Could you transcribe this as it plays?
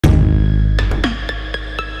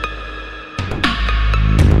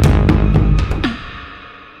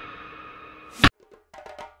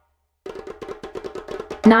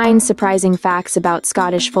9 surprising facts about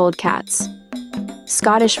Scottish fold cats.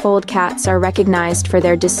 Scottish fold cats are recognized for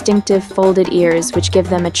their distinctive folded ears, which give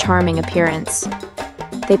them a charming appearance.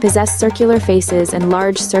 They possess circular faces and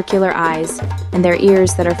large circular eyes, and their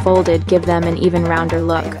ears that are folded give them an even rounder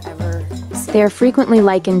look. They are frequently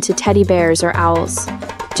likened to teddy bears or owls.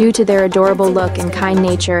 Due to their adorable look and kind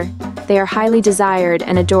nature, they are highly desired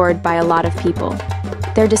and adored by a lot of people.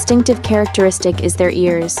 Their distinctive characteristic is their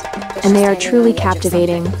ears, and they are truly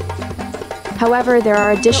captivating. However, there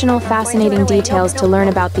are additional fascinating details to learn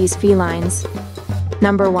about these felines.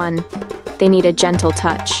 Number 1. They need a gentle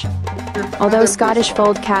touch. Although Scottish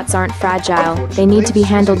fold cats aren't fragile, they need to be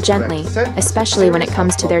handled gently, especially when it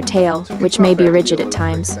comes to their tail, which may be rigid at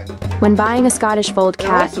times. When buying a Scottish fold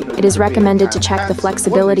cat, it is recommended to check the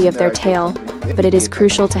flexibility of their tail, but it is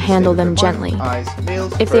crucial to handle them gently.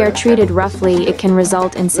 If they are treated roughly, it can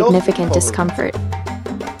result in significant discomfort.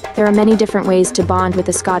 There are many different ways to bond with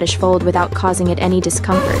a Scottish fold without causing it any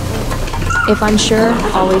discomfort. If unsure,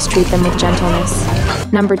 always treat them with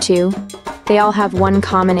gentleness. Number 2. They all have one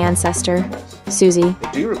common ancestor, Susie.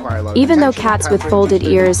 Even though cats with folded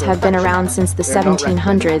ears have been around since the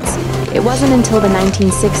 1700s, it wasn't until the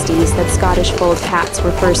 1960s that Scottish fold cats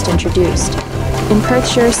were first introduced. In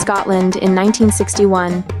Perthshire, Scotland, in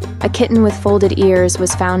 1961, a kitten with folded ears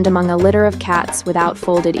was found among a litter of cats without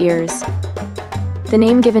folded ears. The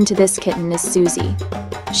name given to this kitten is Susie.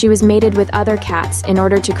 She was mated with other cats in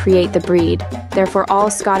order to create the breed, therefore all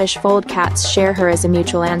Scottish fold cats share her as a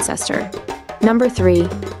mutual ancestor. Number 3.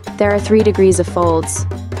 There are 3 degrees of folds.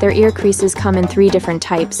 Their ear creases come in 3 different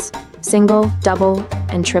types: single, double,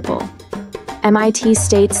 and triple. MIT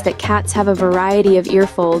states that cats have a variety of ear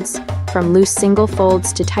folds, from loose single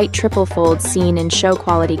folds to tight triple folds seen in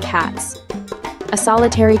show-quality cats. A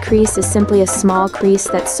solitary crease is simply a small crease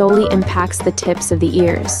that solely impacts the tips of the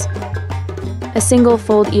ears. A single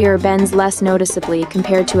fold ear bends less noticeably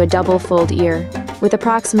compared to a double fold ear, with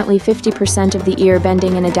approximately 50% of the ear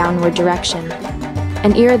bending in a downward direction.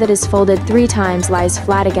 An ear that is folded 3 times lies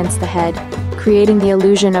flat against the head, creating the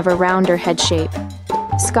illusion of a rounder head shape.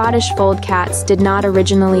 Scottish fold cats did not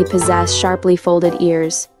originally possess sharply folded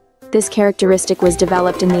ears. This characteristic was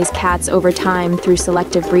developed in these cats over time through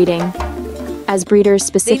selective breeding, as breeders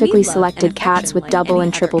specifically selected cats with double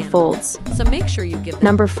and triple folds. So make sure you give them.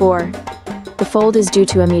 Number 4. The fold is due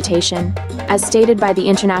to a mutation. As stated by the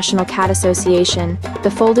International Cat Association,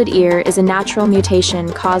 the folded ear is a natural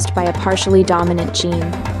mutation caused by a partially dominant gene,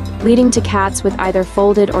 leading to cats with either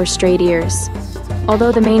folded or straight ears.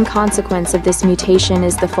 Although the main consequence of this mutation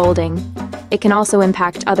is the folding, it can also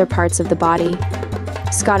impact other parts of the body.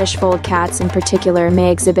 Scottish fold cats in particular may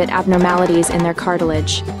exhibit abnormalities in their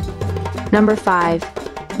cartilage. Number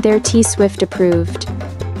 5. They're T-Swift approved.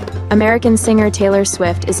 American singer Taylor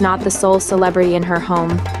Swift is not the sole celebrity in her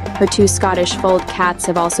home. Her 2 Scottish fold cats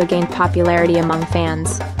have also gained popularity among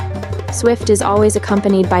fans. Swift is always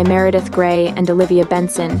accompanied by Meredith Grey and Olivia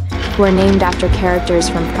Benson, who are named after characters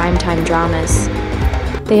from primetime dramas.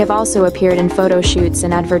 They have also appeared in photo shoots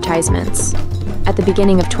and advertisements. At the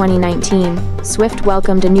beginning of 2019, Swift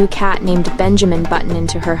welcomed a new cat named Benjamin Button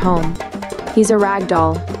into her home. He's a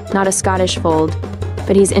ragdoll, not a Scottish fold,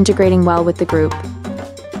 but he's integrating well with the group.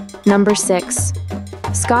 Number 6.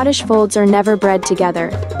 Scottish folds are never bred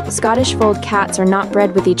together. Scottish fold cats are not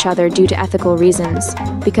bred with each other due to ethical reasons,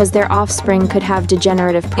 because their offspring could have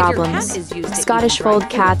degenerative problems. Scottish fold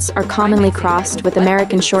cats are commonly crossed with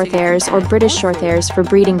American Shorthairs or British Shorthairs for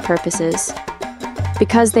breeding purposes.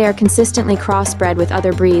 Because they are consistently crossbred with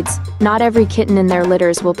other breeds, not every kitten in their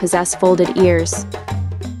litters will possess folded ears.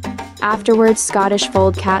 Afterwards, Scottish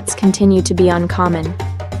fold cats continue to be uncommon.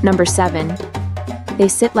 Number 7. They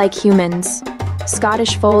sit like humans.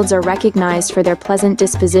 Scottish folds are recognized for their pleasant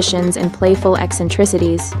dispositions and playful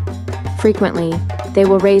eccentricities. Frequently, they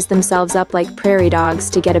will raise themselves up like prairie dogs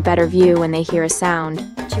to get a better view when they hear a sound.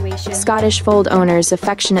 Scottish fold owners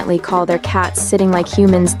affectionately call their cats sitting like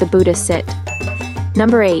humans the Buddha sit.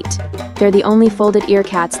 Number 8. They're the only folded ear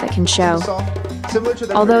cats that can show.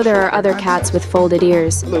 Although there are other cats with folded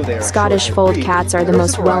ears, Scottish fold cats are the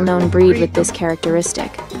most well-known breed with this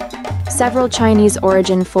characteristic. Several Chinese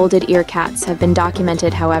origin folded ear cats have been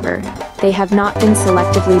documented, however. They have not been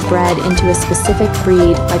selectively bred into a specific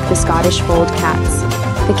breed like the Scottish fold cats.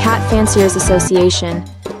 The Cat Fanciers Association,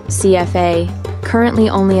 CFA, currently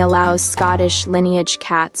only allows Scottish lineage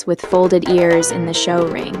cats with folded ears in the show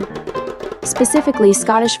ring. Specifically,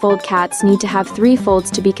 Scottish fold cats need to have 3 folds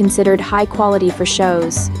to be considered high quality for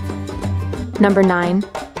shows. Number 9.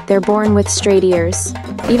 They're born with straight ears.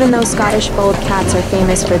 Even though Scottish fold cats are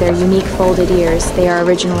famous for their unique folded ears, they are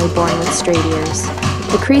originally born with straight ears.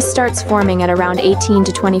 The crease starts forming at around 18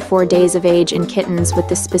 to 24 days of age in kittens with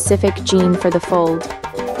the specific gene for the fold.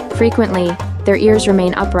 Frequently, their ears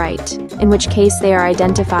remain upright, in which case they are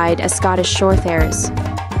identified as Scottish Shorthairs.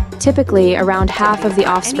 Typically, around half of the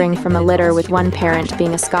offspring from a litter with one parent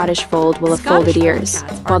being a Scottish fold will have folded ears,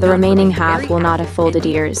 while the remaining half will not have folded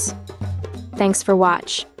ears. Thanks for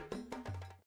watch.